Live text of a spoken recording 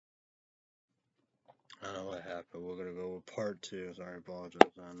I don't know what happened. We're gonna go with part two. Sorry, I apologize.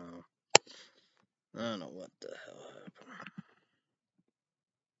 I don't know what the hell happened.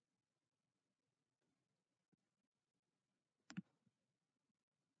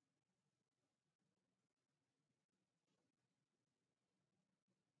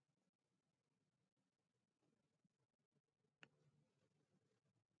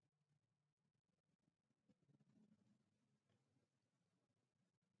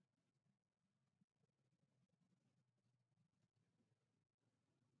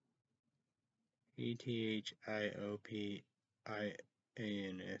 ETHIOPIANS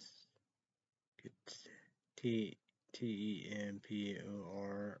TEMPORARY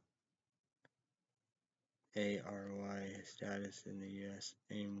status in the U.S.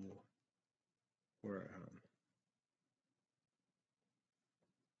 AIM war at home.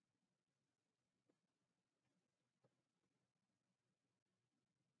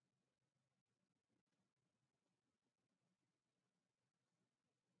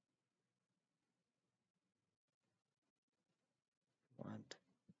 What?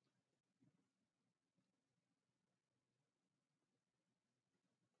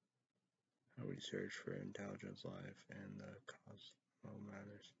 How we search for intelligence life and the cosmo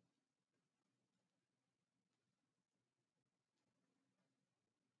matters.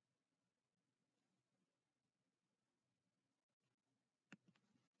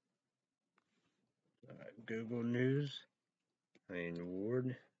 Google News.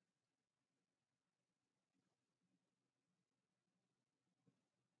 Ward.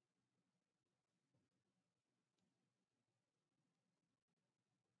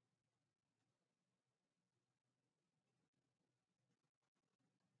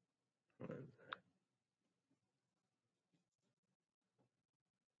 What is that?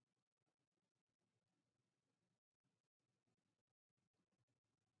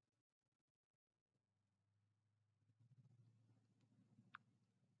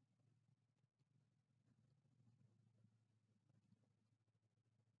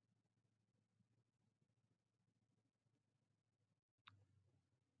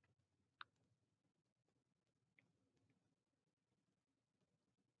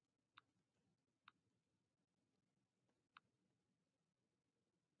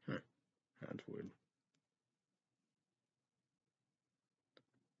 That's weird.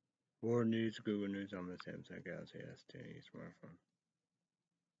 War News, Google News on the Samsung Galaxy S10 smartphone.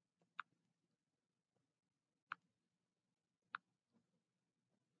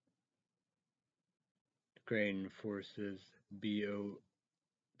 Ukraine forces BO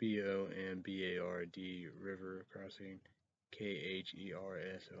and BARD river crossing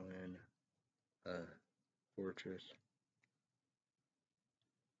KHERSON fortress.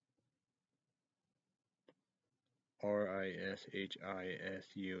 RISHISUNAK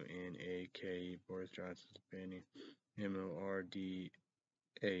Boris Johnson's banning MORDAUNT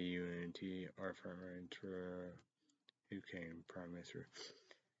our farmer Ukraine Prime Minister.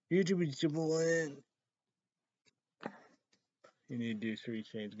 YouTube you need to do three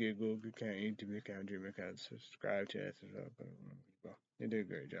things: Google account, YouTube account, Dream account, subscribe to us. You did a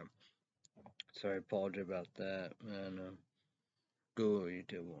great job. Sorry, apologize about that. And Google,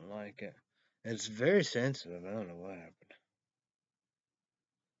 YouTube won't like it. It's very sensitive. I don't know what happened.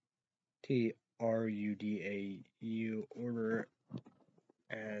 TRUDAU order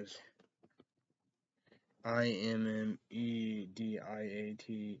as IMMEDIATE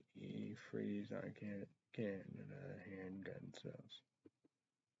freeze on Canada handgun sales.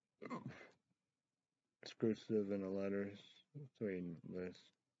 Exclusive in a letter. Sweden lists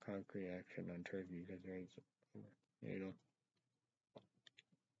concrete action on Turkey because there is,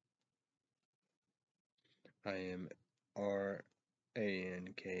 IMRANKHAN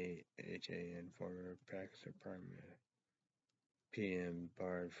former Pakistan Prime PM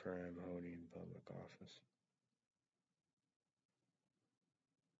barred from holding public office.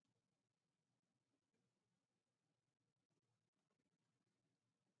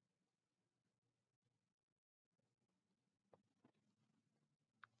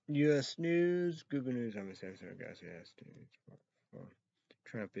 U.S. News, Google News on the Samsung Galaxy S10 smartphone.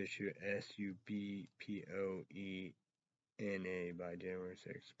 Trump issued SUBPOENA by January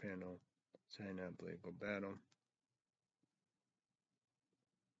 6th. Panel sign up legal battle.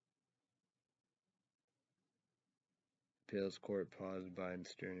 Appeals court paused Biden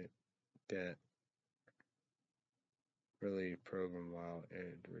student debt relief program while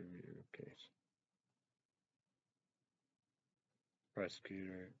it review case.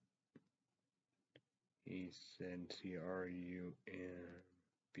 Prosecutor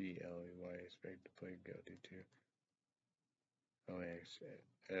ECRUMBLEY expect to plead guilty to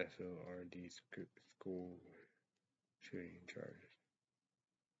FORD school shooting charges.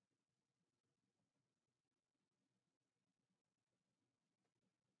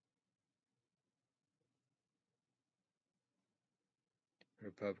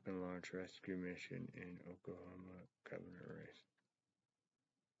 Republican launched rescue mission in Oklahoma governor race.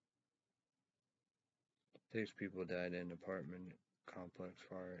 6 people died in apartment complex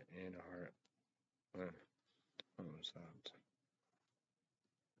fire in Heartland. Almost stopped.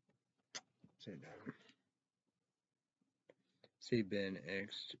 Sit down. See Ben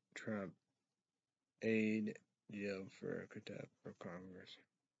X. Trump aide jailed for contempt for Congress.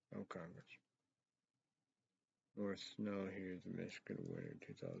 More snow here's the Michigan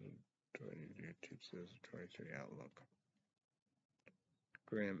winter 2022-2023 outlook.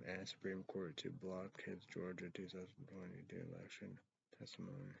 Graham asked Supreme Court to block his Georgia 2022 election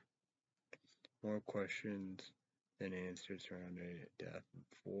testimony. More questions than answers surrounding death.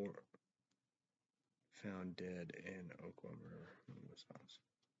 4 found dead in Oklahoma River, Wisconsin.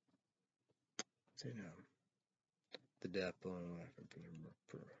 The death blown life of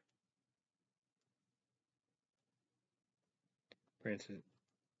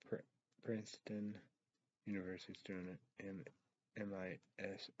Princeton University student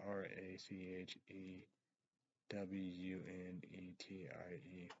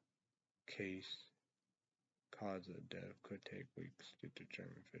MISRACHEWNETIE case cause of death could take weeks to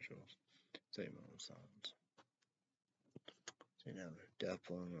determine, officials say most sounds. Death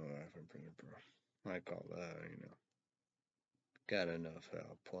blown life of like all that, gotta know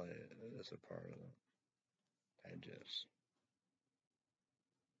how play it as a part of it.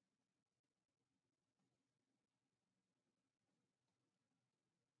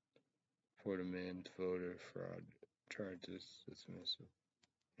 For the man's voter fraud charges dismissal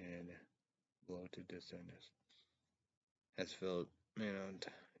and bloated dissenters. Has felt, they're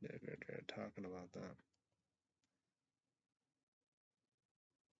talking about that.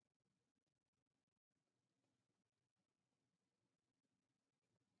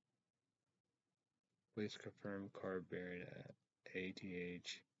 Police confirm car buried at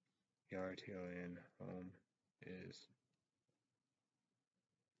ATH Yartilian home is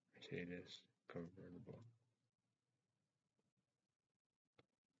Mercedes convertible.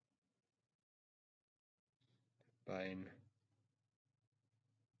 Biden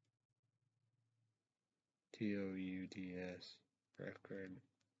TOUDS record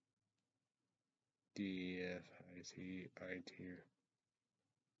DEFICIT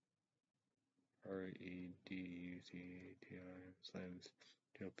REDUCTI slams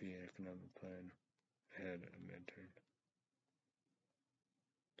GOP economic plan ahead of midterm.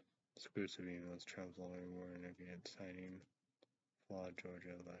 Exclusive emails. Trump's lawyer warning against signing flawed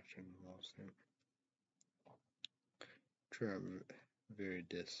Georgia election lawsuit. Trump very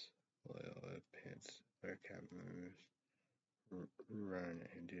disloyal if Pence or cap moves run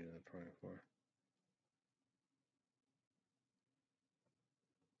in 2024.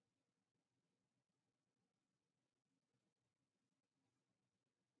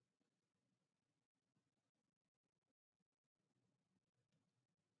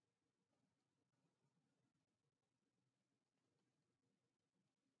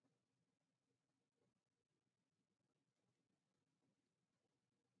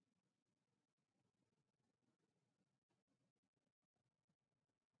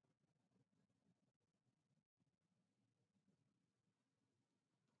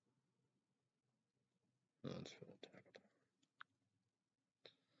 That's for the talk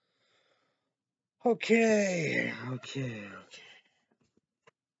about. Okay.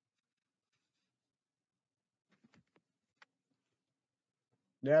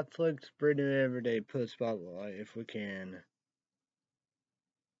 Netflix, bring it every day. Put spotlight if we can.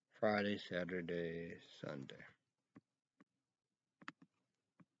 Friday, Saturday, Sunday.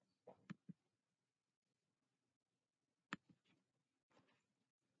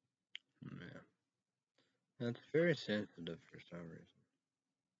 Yeah. That's very sensitive for some reason.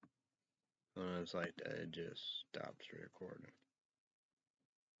 When it's like that, it just stops recording.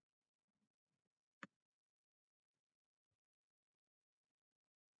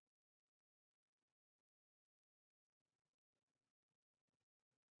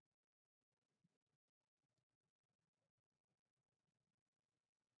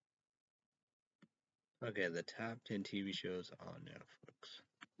 Okay, the top 10 TV shows on Netflix.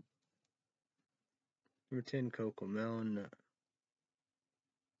 Number 10, CoComelon.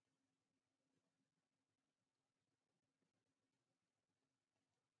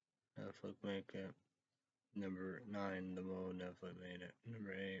 Netflix make it. Number 9, The Mole. Netflix made it.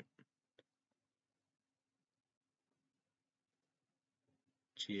 Number 8,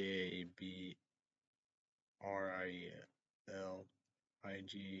 GABRILESIAS.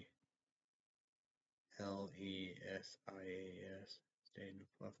 Stayed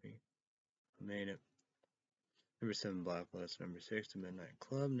fluffy. Made it. Number 7, Blacklist. Number 6, The Midnight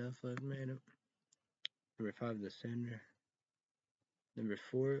Club. Netflix made it. Number 5, The Sender. Number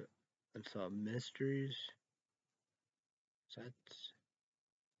 4, Unsolved Mysteries. Sets.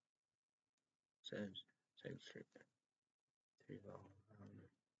 Street.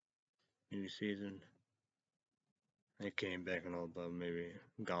 New season. It came back and all, but maybe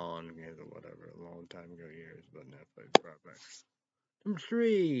gone or whatever, a long time ago, years, but Netflix brought back. Number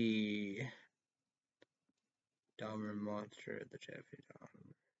 3, Dahmer Monster, the Jeffrey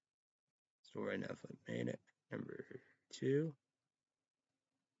Dahmer story. Netflix made it. Number 2,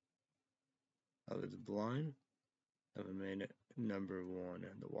 Love Is Blind. Netflix made it. Number 1,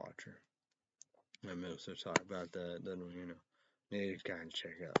 The Watcher. I'm also talk about that. Then need to kind of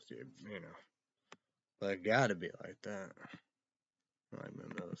check out, dude. But it gotta be like that. Like my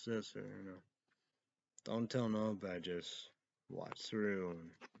little sister, Don't tell nobody, just watch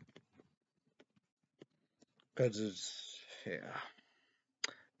through. Because it's, yeah.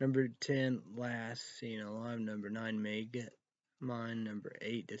 Number 10, Last Seen Alive. Number 9, Meg. Mine. Number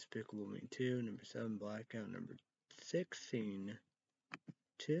 8, Despicable Me 2. Number 7, Blackout. Number 6, Scene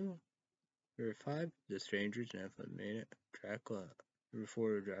 2. Number 5, The Strangers. Netflix made it. Dracula. Number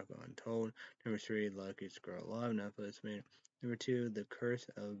 4, Dracula Untold. Number 3, Luckiest Girl Alive. Netflix made it. Number 2, The Curse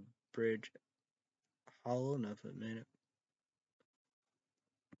of Bridge Hollow. Netflix made it.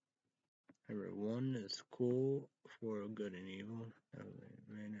 Number 1 is School for Good and Evil. Netflix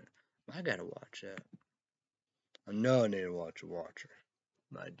made it. I gotta watch that. I know I need to watch a Watcher.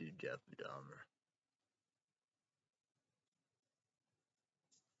 My dude Jeffrey Dahmer.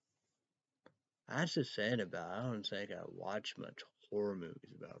 That's just saying about it. I don't think I watch much horror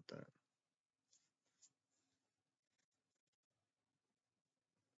movies about that.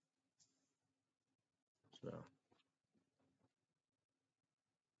 So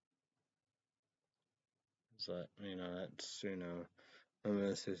it's like, that's, I mean,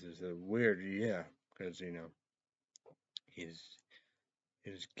 this is a weird, yeah, because, he's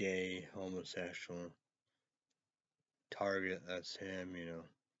gay, homosexual, target, that's him,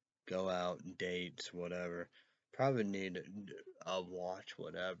 go out, dates, whatever. Probably need a watch,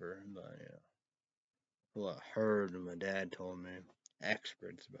 whatever, but, what I heard and my dad told me,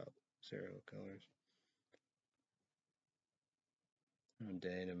 experts about serial killers.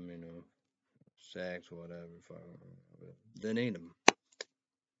 Date him, sex, whatever, then eat him.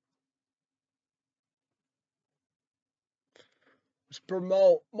 Let's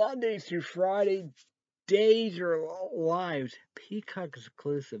promote Mondays through Friday. Days or lives. Peacock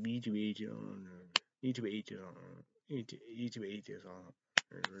exclusive. YouTube Ages on.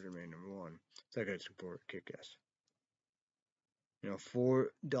 Remain number 1. Second support Kick-Ass.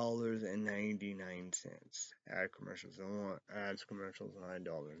 $4.99. Ad commercials. I want ads commercials.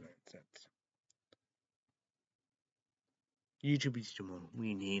 $9.09. YouTube Eats tomorrow.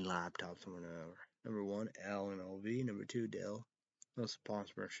 We need laptops or whatever. Number 1, L and LV. Number 2, Dell. No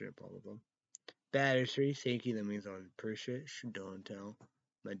sponsorship, blah blah blah. Battery, thank you. That means I appreciate it. Don't tell.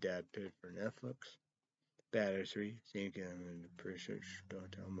 My dad paid for Netflix. Battery, thank you. I appreciate it. Don't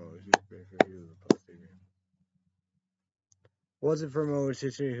tell. I'm always paid for Hulu Plus TV. Wasn't from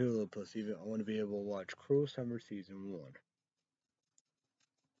overseas Hulu Plus TV. I want to be able to watch Cruel Summer Season 1.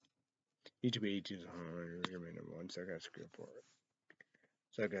 YouTube ages on number 1. So I got to skip for it.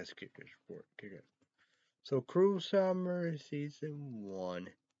 Kick it. So Cruel Summer Season 1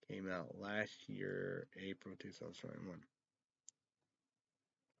 came out last year, April 2021.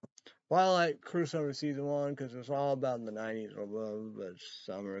 Well, I like Cruel Summer Season 1 because it's all about the 90s or above, but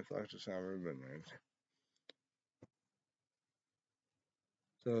summer reflects the summer, but nice.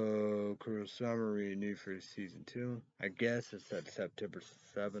 So, Cruel Summer renewed for Season 2. I guess it's at September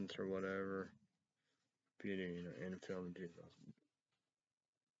 7th or whatever. Being in film in 2000.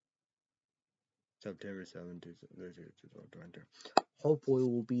 September 7th, 2020. Hopefully,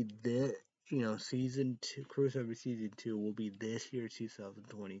 will be this. Season 2, Cruel Summer Season 2 will be this year,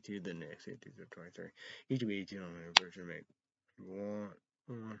 2022, the next year, 2023. Each week, version make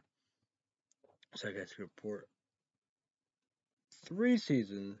one. So I guess report 3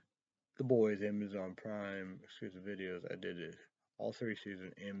 seasons. The Boys, Amazon Prime, exclusive videos. I did it. All 3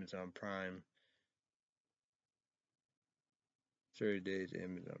 seasons, Amazon Prime. 30 days,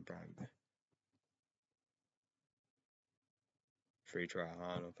 Amazon Prime. Free trial.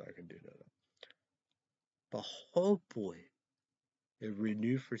 I don't know if I can do that. But hopefully, it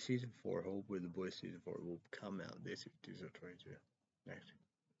renewed for season 4. Hopefully, The Boys season 4 will come out this year, 2022. Next.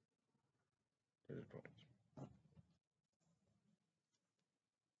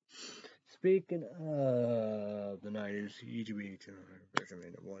 Speaking of the 90s, YouTube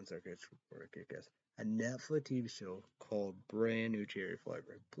recommended one second for a kick-ass. A Netflix TV show called Brand New Cherry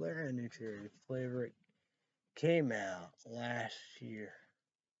Flavor. Brand New Cherry Flavor came out last year.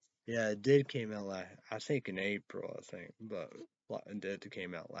 Yeah, it did came out I think in April, but it did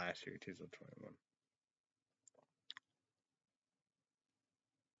came out last year, 2021.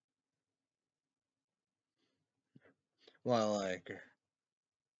 Well, like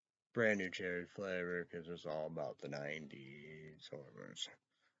Brand New Cherry Flavor because it's all about the 90s hormones.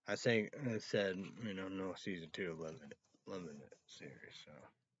 I think it said, no season 2 limited series, so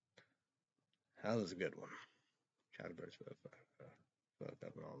that was a good one. Chatterbox fucked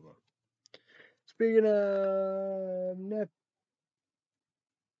up and all of them. Speaking of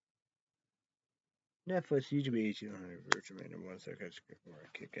Netflix, YouTube 1800 version, 1 second before I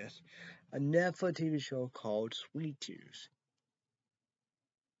kick ass. A Netflix TV show called Sweet Tooth.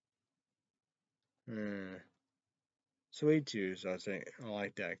 Sweet Tooth, I think, I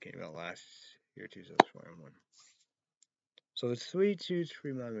like that, came out last year, 2021. So Sweet Tooth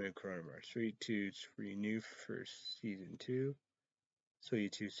remind me of Coronavirus. Sweet Tooth renewed for season 2.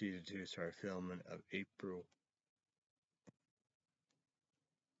 Sweet Tooth season 2 started filming of April.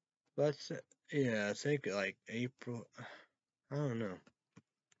 But yeah, I think like April. I don't know.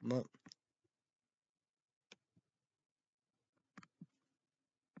 No.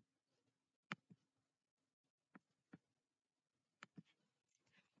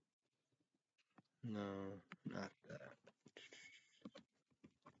 No, not that.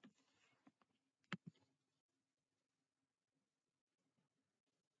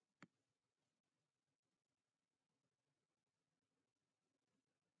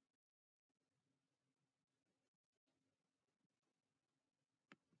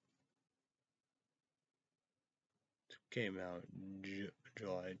 Came out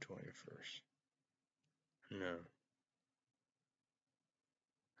July 21st. No.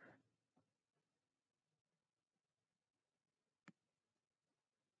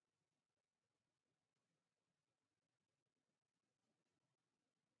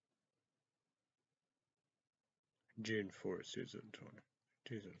 June 4th, 2020.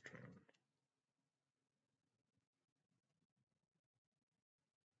 2021.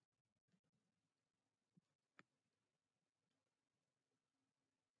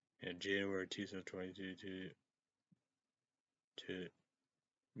 Yeah, January 2022 to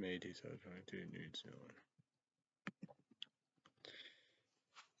May 2022, New Zealand.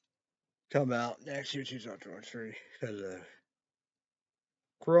 Come out next year, 2023, because of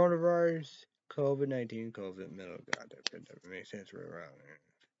coronavirus, COVID-19, COVID, middle, goddamn, it doesn't make sense for around there.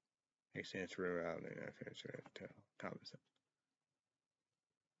 Makes sense for around there, tell, common sense.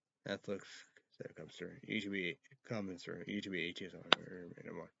 Netflix, that comes through. YouTube comments through. YouTube 18 on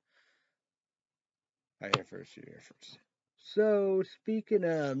minimum. I have first year first. So speaking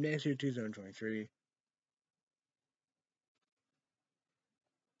of next year, 2023.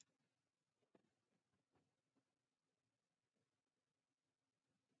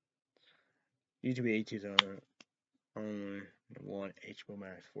 YouTube 18 on only one HBO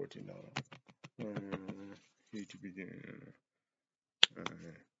Max $14. YouTube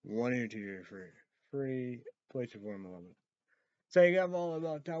one or 2 years free. PlayStation 11. So you got all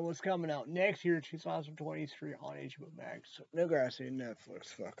about that. What's coming out next year, 2023 on HBO Max. So, no grassy Netflix.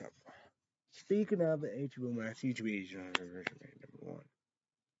 Fuck up. Speaking of HBO Max, YouTube is number 1.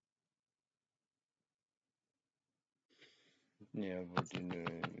 Yeah, but you know,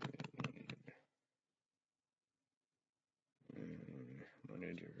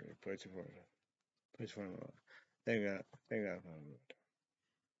 money to place for they got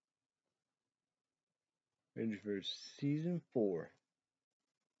ready for season 4.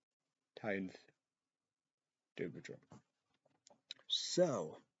 Titans Doom Patrol.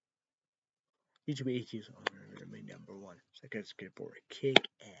 So HBO is on number 1. Second skip for kick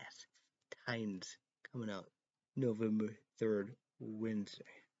ass Titans coming out November 3rd,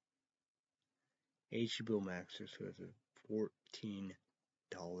 Wednesday. HBO Max is with $14.99.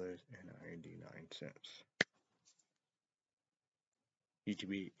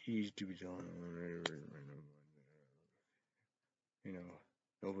 YouTube's on,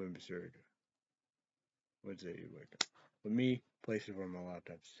 November 3rd. Wednesday, you wake up. With me, places on my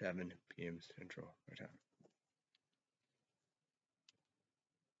laptop, 7 p.m. Central time.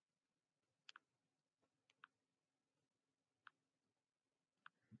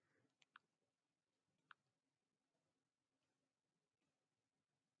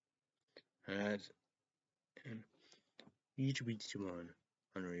 And YouTube on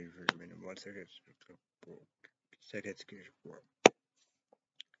unrated for a minute. 1 second. Second report.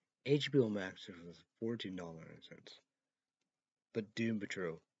 HBO Max was $14.09. But Doom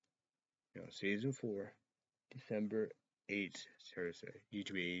Patrol, season 4, December 8th, Thursday.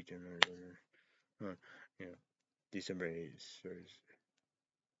 YouTube 8 and December 8th, Thursday.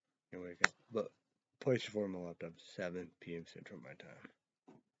 Wake up. But place for my laptop 7 p.m. Central my time.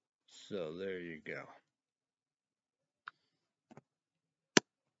 So there you go.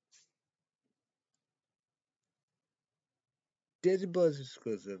 Disney Plus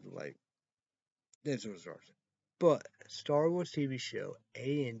exclusive, like Disney Stars. But Star Wars TV show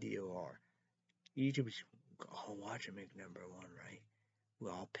ANDOR, YouTube, watch it make number 1, right?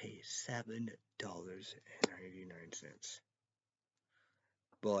 We'll all pay $7.99.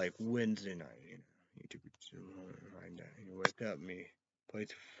 But like Wednesday night, YouTube, you wake up, me, play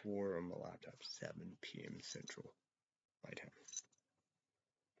 4 on my laptop, 7 p.m. Central my time.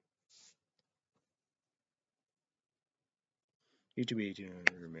 YouTube 18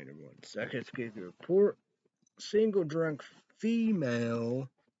 remainder 1 second. Escape report. Single drunk female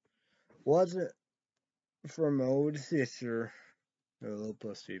wasn't from my old sister. Hulu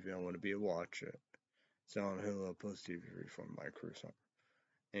Plus TV. I want to be a watch it. It's on Hulu Plus TV. Reform my career song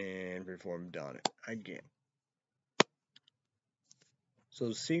and Reform done it again.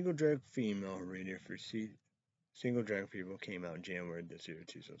 So single drunk female reader for Single drunk female came out in January this year,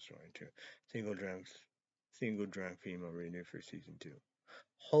 2022. Single drunk female reader for season 2.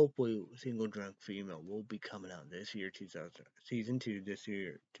 Hopefully, single drunk female will be coming out this year, season 2 this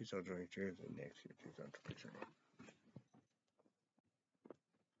year, 2022, and next year, 2023.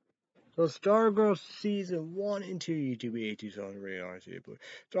 So Stargirl season 1 and 2 YouTube 80s on radar.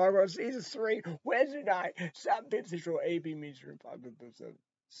 Stargirl season 3 Wednesday night 7 p.m. Central 8 p.m. Eastern 5 p.m.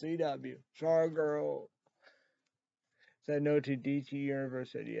 CW. Stargirl said no to DC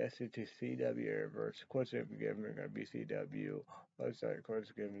Universe, said yes to CW Universe. Quotes if given are gonna be CW. Website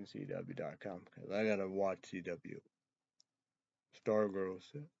quotes given CW.com because I gotta watch CW. Stargirl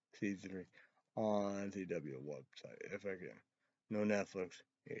season 3 on CW website if I can. No Netflix,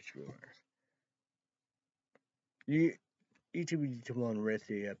 HBO Max. YouTube on Red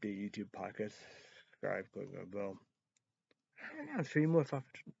City Update YouTube podcast. Subscribe, click on the bell. I got 3 more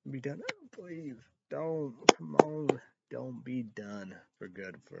stuff to be done. Oh, please, come on, don't be done for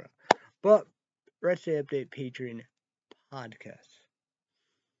good for us. But Red City Update Patreon podcast.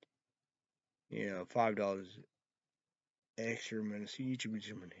 $5 extra minutes. YouTube is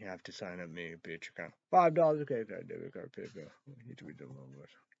going to have to sign up me a Patreon account. $5, okay, debit card, PayPal. YouTube is doing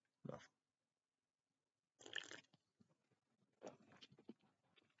enough.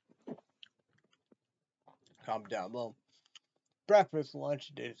 Comment down below. Breakfast,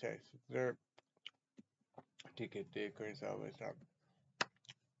 lunch, dinner, dessert, ticket, decrease, always talk.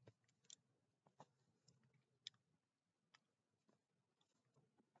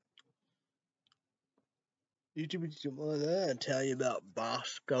 YouTube is going to tell you about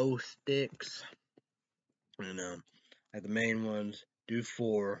Bosco sticks. And like the main ones, do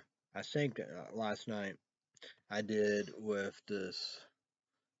 4. I think last night I did with this.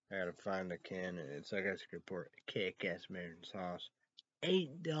 I gotta find the can. It's like I said, report kick-ass marinara sauce.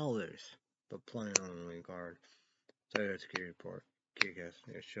 $8. But playing on the link card. So that's a report. Kick-ass.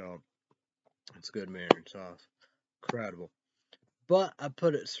 Show. It's good marinara sauce. Incredible. But I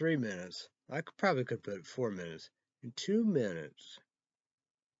put it 3 minutes. I probably could put it 4 minutes. In 2 minutes.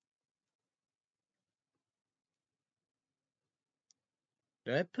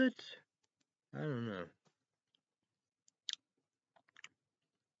 Did I put? I don't know.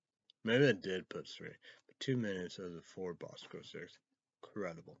 Maybe I did put 3. But 2 minutes of the 4 Bosco sticks.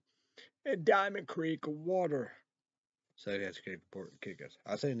 Incredible. And Diamond Creek water. So that's kick-ass.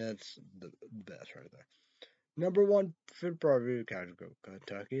 I think that's the best right there. Number 1 food product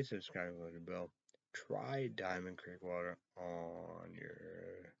Kentucky. Subscribe to the bell. Try Diamond Creek water on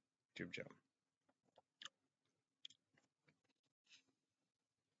your YouTube channel.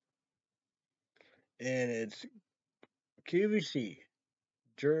 And it's QVC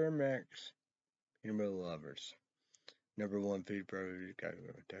Germ-X Peanut Butter Lovers. Number 1 food product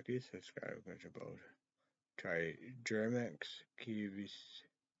Kentucky. Subscribe to the bell. Try Germ-X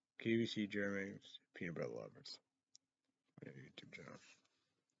QVC Germ-X Peanut Butter Lovers on your YouTube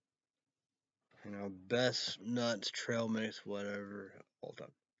channel. Best nuts, trail mix, whatever, all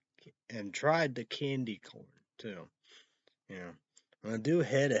time. And tried the candy corn too. I'm gonna do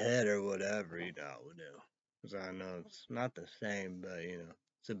head to head or whatever, we'll do. Because I know it's not the same, but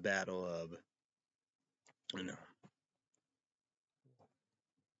it's a battle of,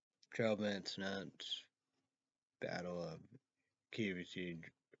 trail mix, nuts, battle of QVC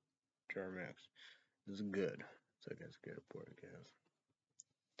Germax. It's good. It's like it's good podcast.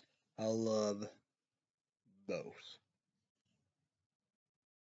 I love both.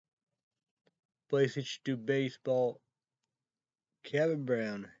 PlayStation 2 baseball. Kevin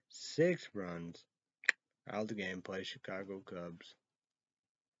Brown, 6 runs out of the game. Play Chicago Cubs.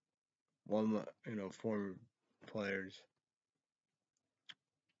 One, former players.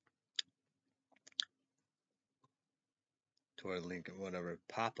 Troy Lincoln, whatever.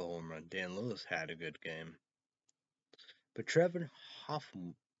 Papa home run. Dan Lewis had a good game. But Trevor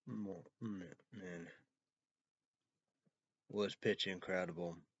Hoffman, man, was pitching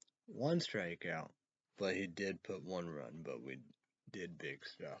incredible. 1 strikeout, but he did put 1 run, but we did big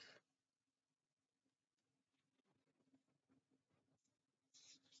stuff.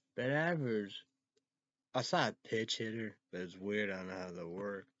 Ben Advers, I saw a pitch hitter, but it's weird. I don't know how that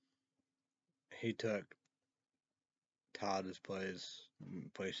work. He took Todd's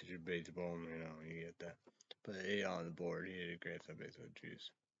PlayStation baseball, you get that. But he on the board, he did a great stuff baseball juice.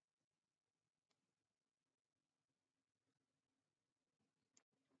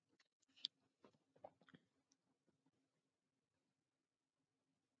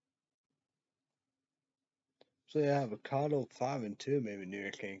 So yeah, avocado 5-2. Maybe New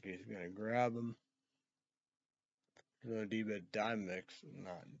York Yankees gonna grab him. So D-Bet Diamondbacks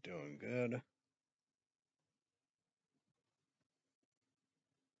not doing good.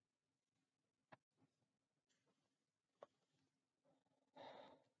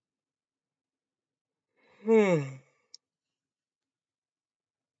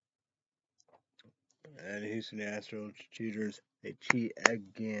 And Houston Astros cheaters, they cheat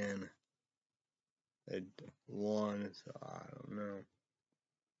again. They won, so I don't know.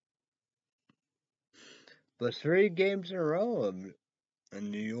 But 3 games in a row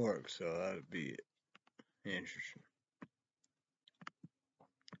in New York, so that would be interesting.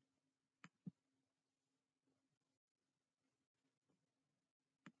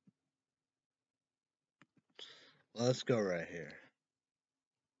 Let's go right here.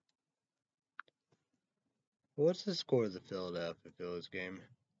 What's the score of the Philadelphia Phillies game?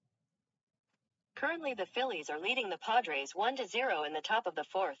 Currently, the Phillies are leading the Padres 1-0 in the top of the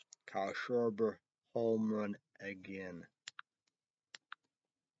 4th. Kyle Schwarber home run again.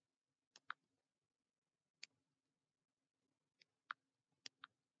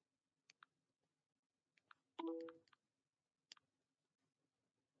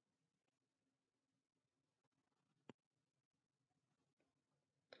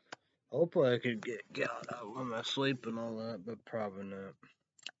 Hopefully I could get out of my sleep and all that, but probably not.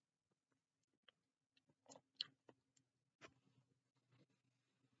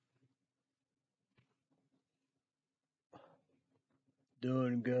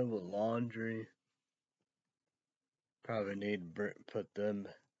 Doing good with laundry. Probably need to put the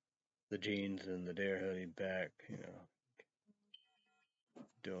jeans and the Dare hoodie back,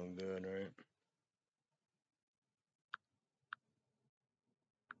 Doing good, right?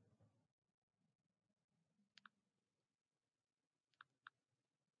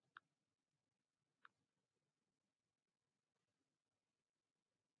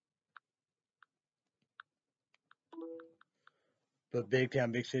 But big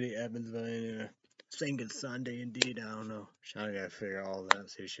town, big city, Evansville, Sinking Sunday indeed. I don't know. I gotta figure all that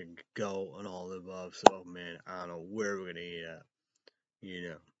so you should go and all the above. So man, I don't know where we're gonna eat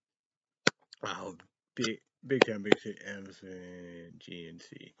at. I hope big town, big city, Evansville,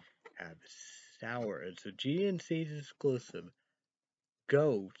 GNC have sour. It's a GNC's exclusive.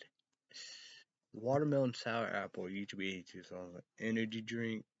 Goat watermelon sour apple each be 82 songs. Energy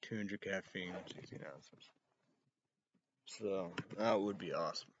drink, 200 caffeine, 16 ounces. So that would be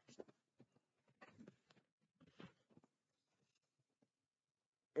awesome.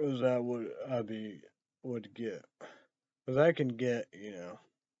 Is that what I would get? Because I can get,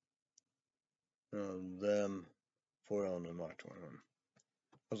 them for on the March 21. I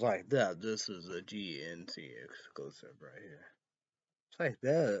was like, this is a GNC exclusive right here. It's like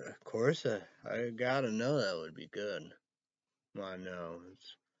that, of course, I gotta know that would be good. I know,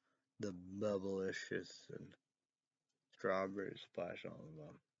 it's the Bubblicious and strawberry splash all of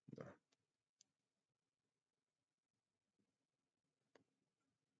them. No.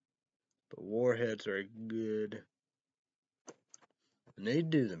 But Warheads are good. And they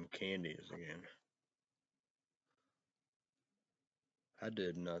do them candies again. I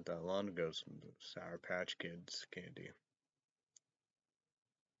did not that long ago some Sour Patch Kids candy.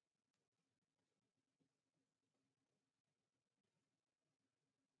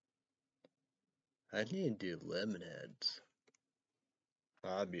 I need to do lemon heads.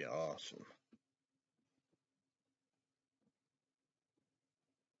 That'd be awesome.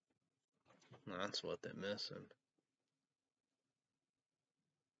 That's what they're missing.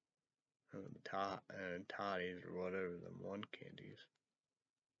 Toddies or whatever, them one candies.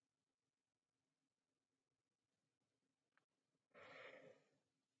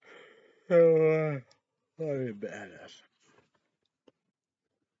 Oh, that'd be badass.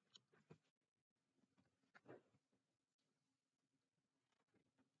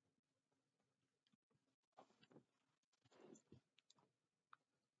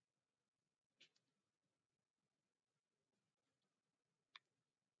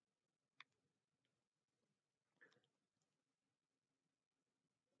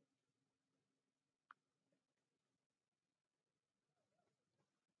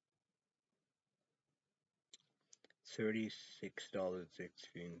 $36.16.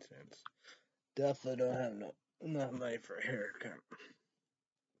 Definitely don't have enough money for a haircut.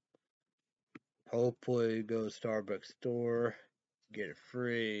 Hopefully go to Starbucks store, get it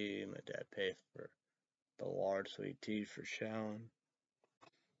free. My dad pays for the large sweet tea for showering.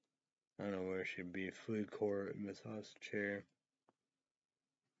 I don't know where it should be. Food court, massage chair.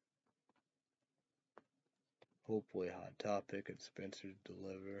 Hopefully Hot Topic and Spencer's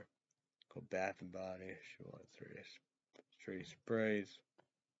deliver. Go Bath and Body. She wants three sprays.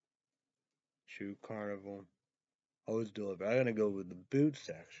 Shoe Carnival. Hose deliver. I'm gonna go with the boot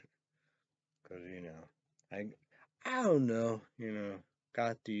section. Cause I don't know,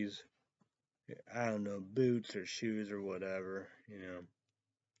 got these, I don't know, boots or shoes or whatever,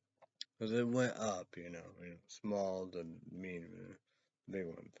 cause it went up, small to medium, big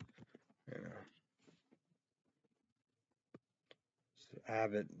ones, So I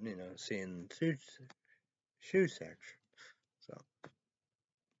have it, seeing the shoe section. So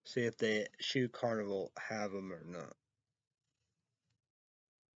see if the Shoe Carnival have them or not.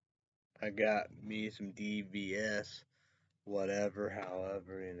 I got me some DVS, whatever,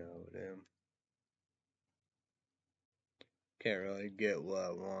 however, them. Can't really get what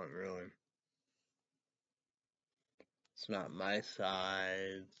I want, really. It's not my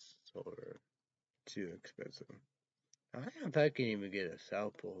size or too expensive. I don't know if I can even get a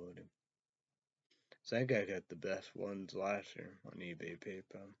South Pole hoodie. I think I got the best ones last year on eBay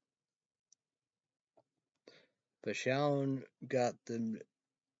PayPal. Vachon got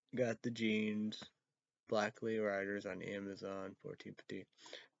the jeans, Black Lee Riders on Amazon, $14.50.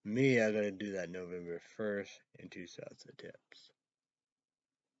 Me, I gotta do that November 1st and 2 sets of tips.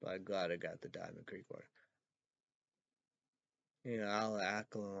 But I'm glad I got the Diamond Creek one.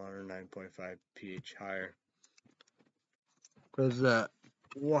 Alkaline water 9.5 pH higher. Because that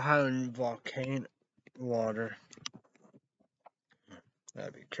Ohio volcano water,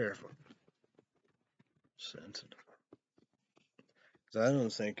 gotta be careful. Sensitive. Because I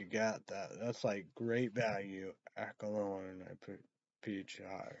don't think you got that. That's like great value. Alkaline water 9 pH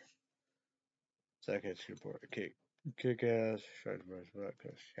higher. Second support. Kick ass, shred brush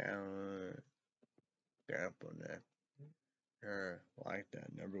vodka, challenge, grapple neck. Like that.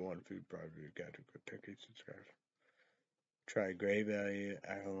 #1 food product. Got to pick it, subscribe. Try great value,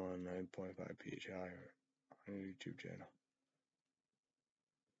 alkaline 9.5 pH higher on your YouTube channel.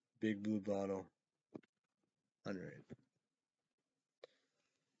 Big blue bottle, 100.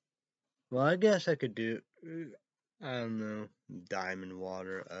 Well, I guess I could do, I don't know, Diamond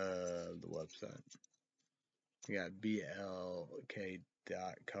Water, the website. You got blk.com,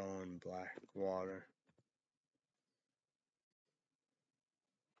 black water.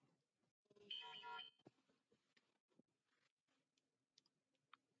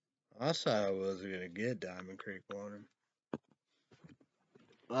 I thought I was gonna get Diamond Creek water.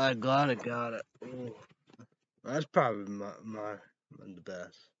 I'm glad I got it. Ooh. That's probably the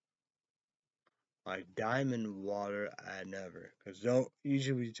best. Like Diamond water, I never. Cause don't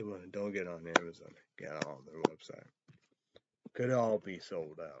get on Amazon. Get on their website. Could all be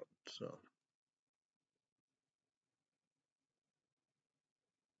sold out. So.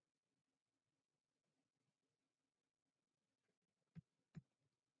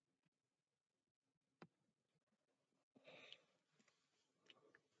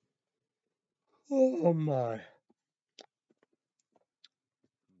 Oh my.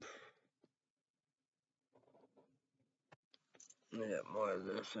 Yeah, more of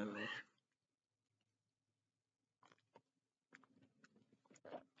this in me.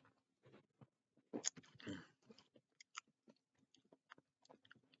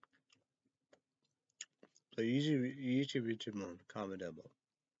 So YouTube comment down below.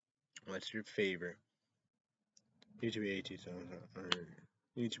 What's your favorite YouTube AT song or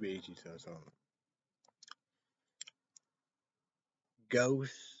YouTube AT song?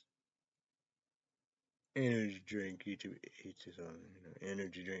 Ghost Energy drink, each of each is on,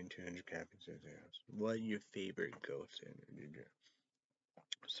 energy drink, 200 caffeine, says what your favorite ghost energy drink?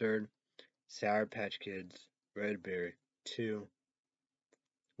 Third, Sour Patch Kids, Red Berry. 2,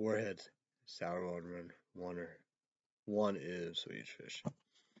 Warheads, Sour Watermelon. 1 is Swedish Fish.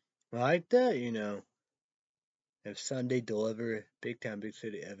 I like that, if Sunday deliver Big Town, Big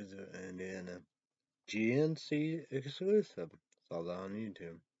City, Evansville, Indiana. GNC exclusive. Saw that on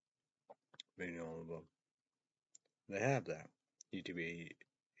YouTube. Reading all of them. They have that. YouTube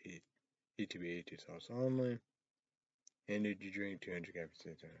 82 sauce only. Energy drink, 200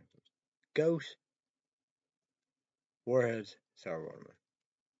 caffeine. Ghost. Warheads, sour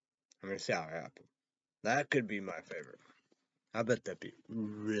watermelon. Sour apple. That could be my favorite. I bet that'd be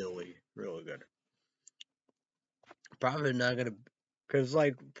really, really good. Probably not gonna, cause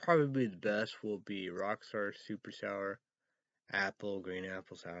probably the best will be Rockstar Super Sour, Apple, Green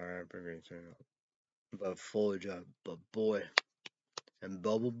Apple, Sour Apple, Green Sour, but Foliage, but boy, and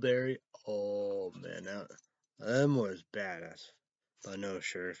Bubbleberry, oh man, them was badass. But no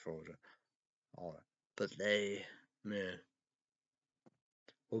sure Foliage, all that. But man,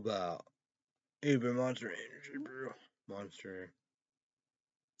 what about Uber Monster Energy Brew, Monster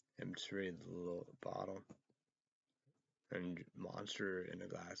M3, the little bottle, and Monster in a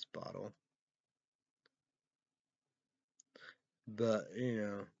glass bottle. But,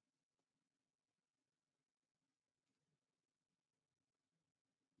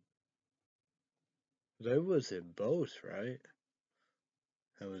 there was in both, right?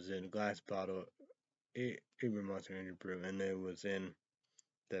 It was in a glass bottle, Uber Monster Energy Brew, and it was in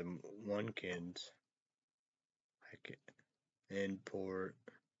the one kids, like import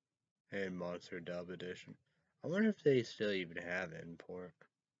and Monster Dub Edition. I wonder if they still even have import.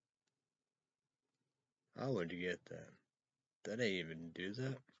 I would get that. Did they even do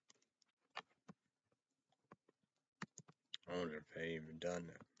that? I wonder if they even done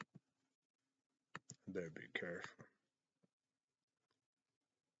that. I better be careful.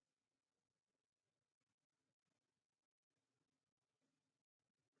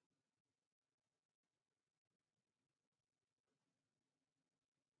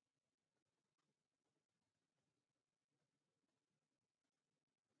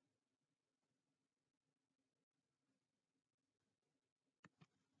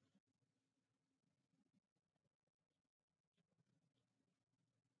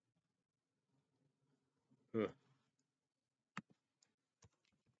 Huh.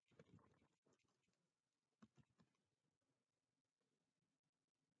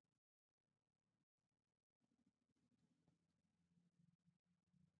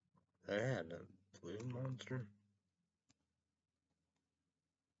 They had a blue monster.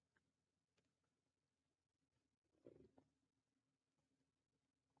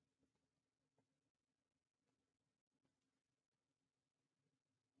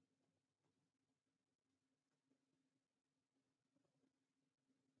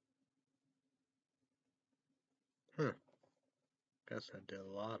 Huh. Guess I did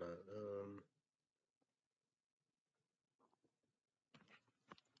a lot of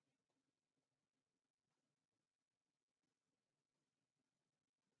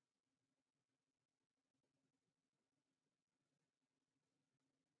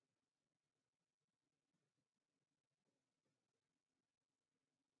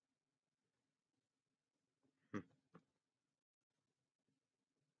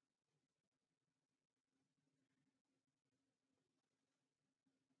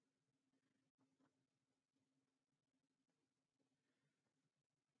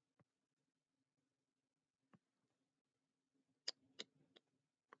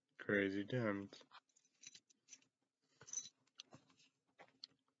crazy times.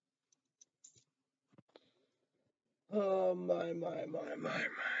 Oh my.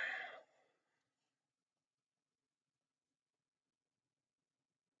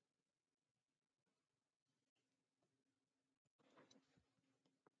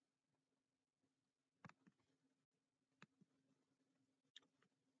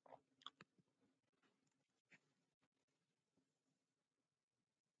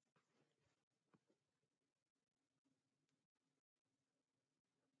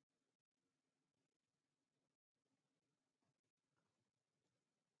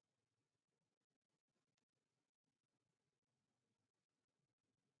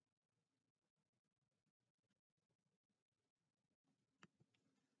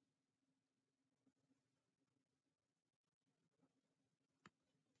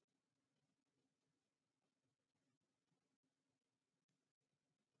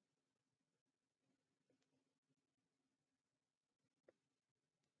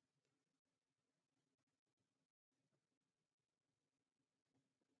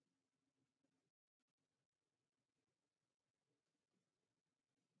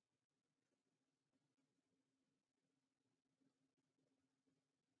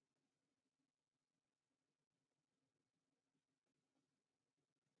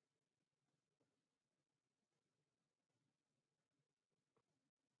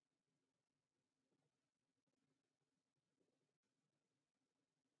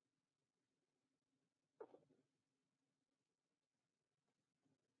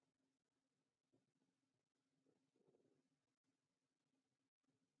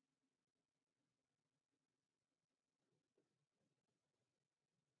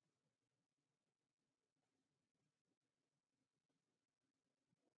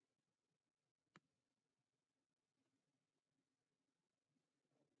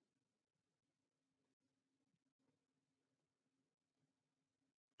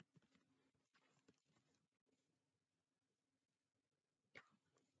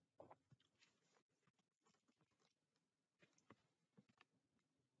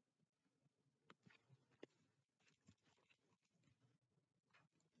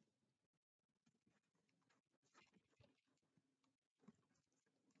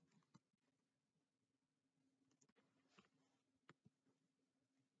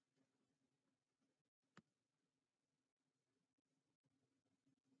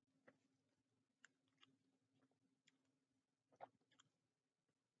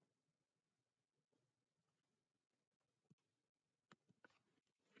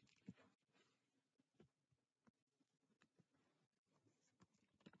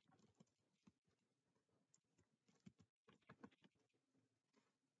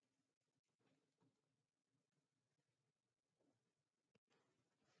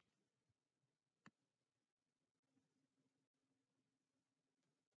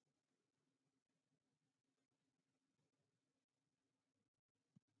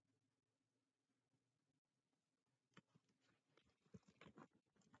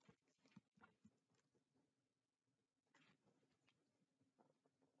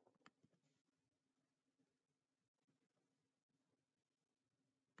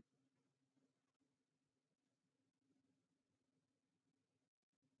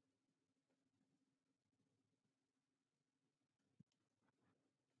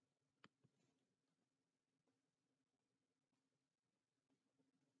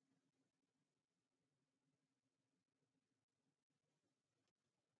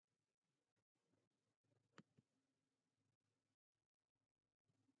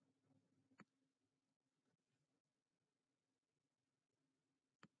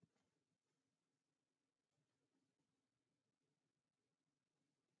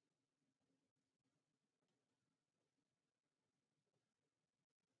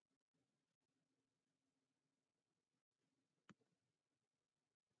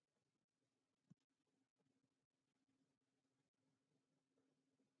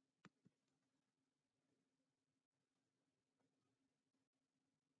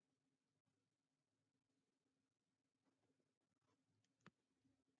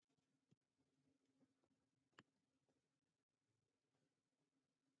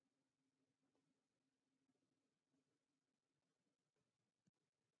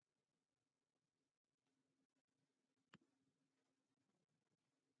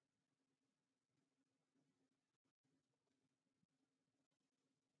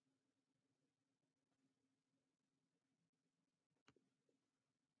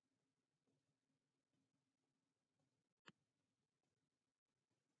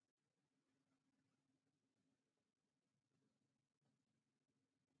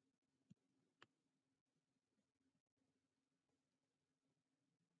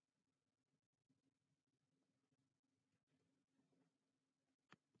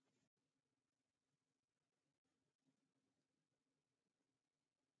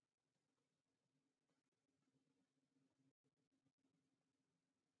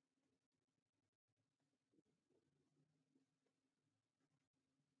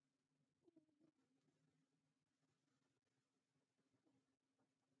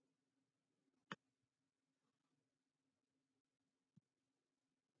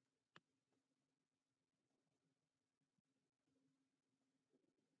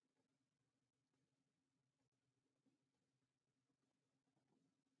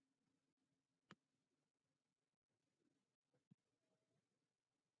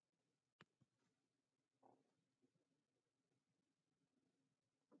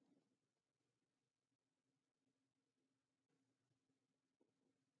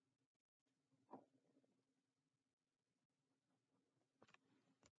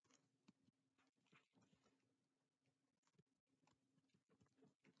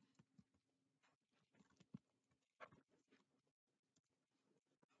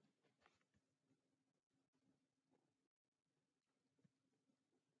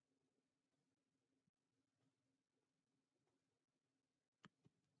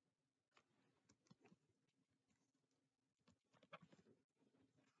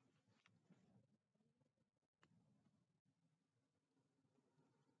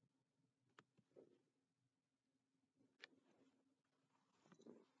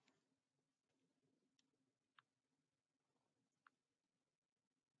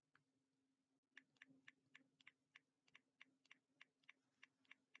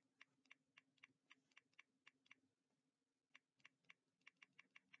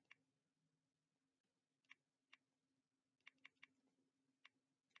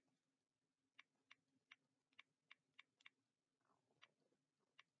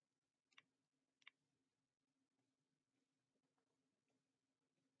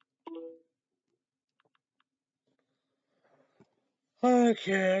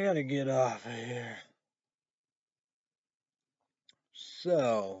 Okay, I gotta get off of here.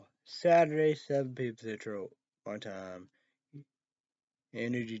 So, Saturday, 7 p.m. Central, my time.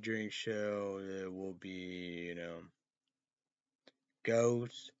 Energy drink show. It will be,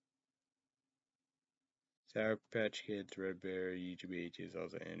 Ghost, Sour Patch Kids, Red Berry, UGB is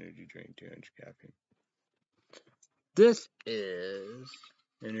also energy drink, 200 caffeine. This is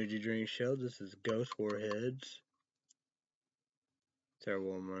energy drink show. This is Ghost Warheads, Sour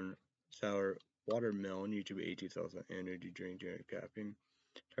Watermelon, UGB is also energy drink, 200 caffeine.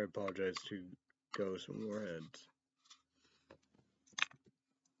 I apologize to Ghost and Warheads.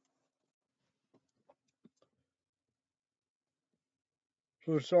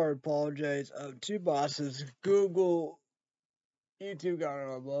 So sorry, apologize. Two bosses, Google, YouTube got it.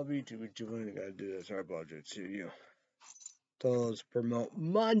 I love YouTube, but you only gotta do this. I apologize to you. Those promote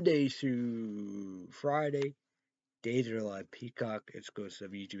Monday through Friday. Days are like Peacock,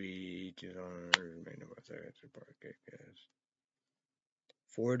 exclusive YouTube,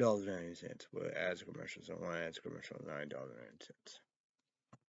 $4.90 with ads commercials and one ads commercial $9.90.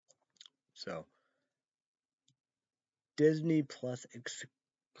 So Disney Plus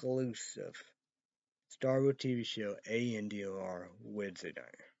exclusive Star Wars TV show ANDR Wednesday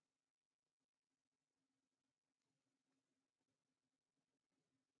night.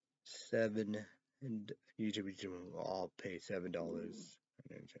 $7 and YouTube will all pay $7.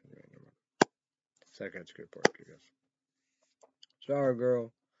 Second good part, I guess.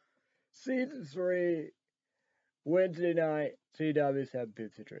 Stargirl Season 3 Wednesday night CW 7 p.m.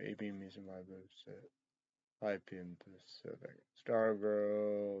 Central 8 p.m. Eastern 5 p.m. Pacific.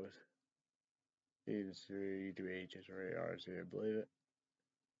 Stargirl Season 3 to HS RC, I believe it.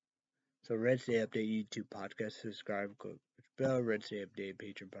 So Red State Update YouTube podcast, subscribe, click bell, Red State Update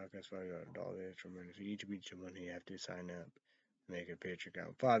Patreon podcast, $5 from YouTube each month you have to sign up, make a Patreon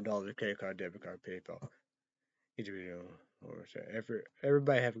account, $5 credit card, debit card, PayPal. Each video,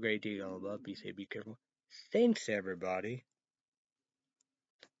 everybody have a great day, all love, be safe, be careful. Thanks everybody.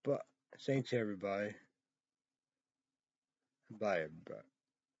 But thanks everybody. Bye everybody.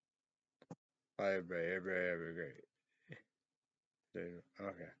 Bye everybody. Everybody have a great day.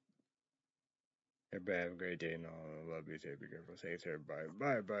 Okay. Everybody have a great day and all love, be safe, be careful. Thanks everybody.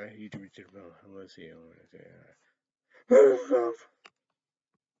 Bye bye. YouTube channel. I want to see you. I want to say